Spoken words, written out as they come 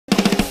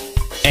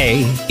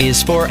A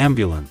is for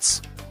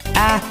ambulance,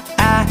 a.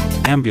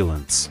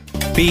 ambulance.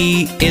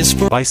 B is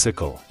for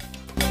Bicycle,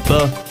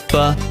 b.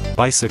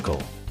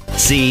 bicycle.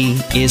 C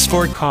is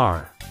for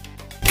Car,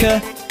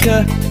 k.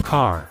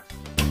 car.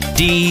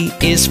 D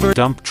is for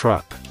Dump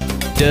truck,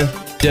 d.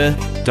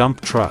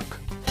 dump truck.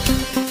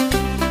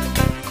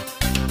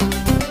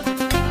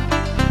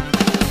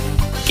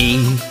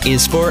 E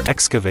is for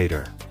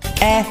Excavator,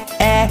 e.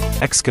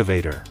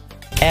 excavator.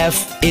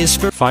 F is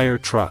for Fire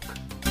truck,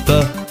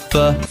 b.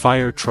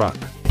 fire truck.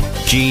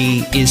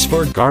 G is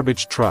for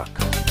Garbage truck,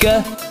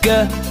 g.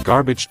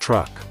 garbage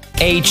truck.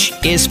 H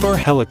is for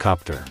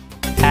Helicopter,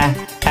 a.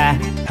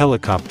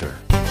 helicopter.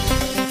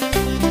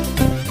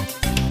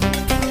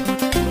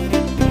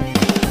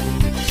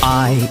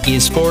 I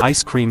is for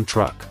Ice cream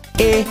truck,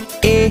 e.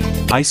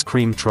 ice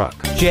cream truck.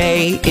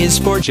 J is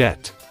for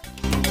Jet,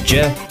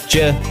 j.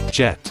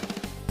 jet.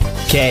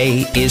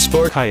 K is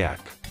for Kayak,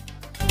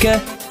 k.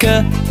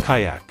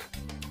 kayak.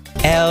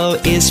 L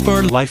is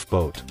for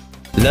Lifeboat,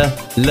 l.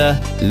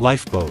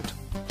 lifeboat.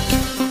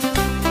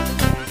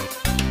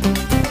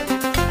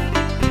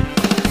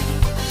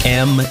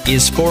 M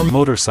is for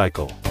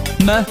Motorcycle,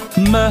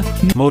 m.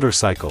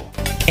 motorcycle.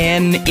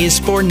 N is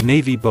for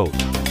Navy boat,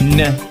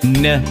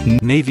 n.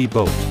 navy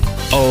boat.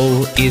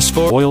 O is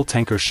for Oil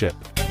tanker ship,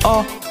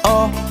 o.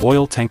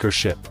 oil tanker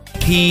ship.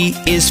 P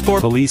is for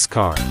Police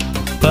car,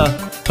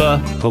 p.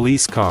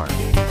 police car.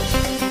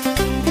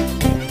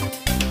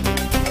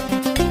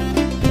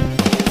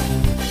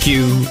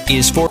 Q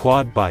is for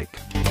Quad bike,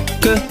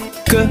 k.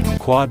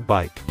 quad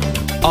bike.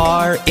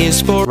 R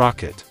is for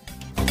Rocket,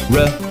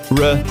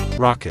 r.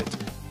 rocket.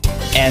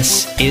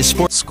 S is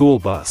for School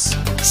bus,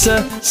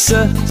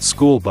 s.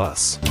 school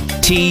bus.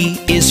 T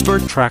is for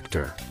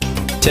Tractor,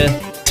 t.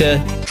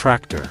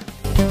 tractor.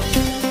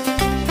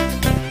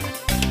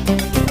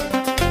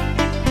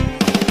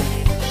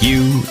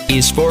 U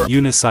is for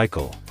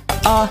Unicycle,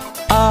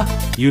 a.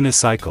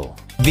 unicycle.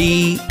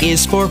 V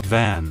is for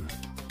Van,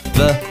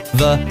 v.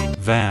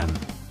 van.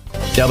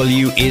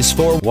 W is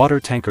for Water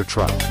tanker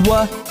truck,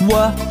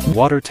 w.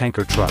 water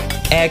tanker truck.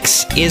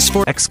 X is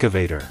for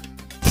Excavator,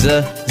 z.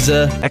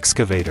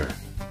 excavator.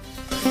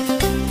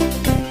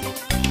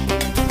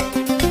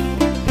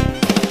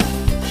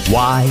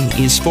 Y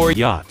is for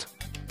Yacht,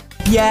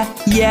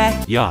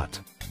 yeah. yacht.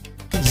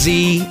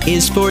 Z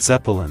is for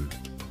Zeppelin,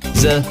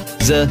 z.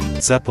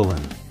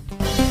 zeppelin.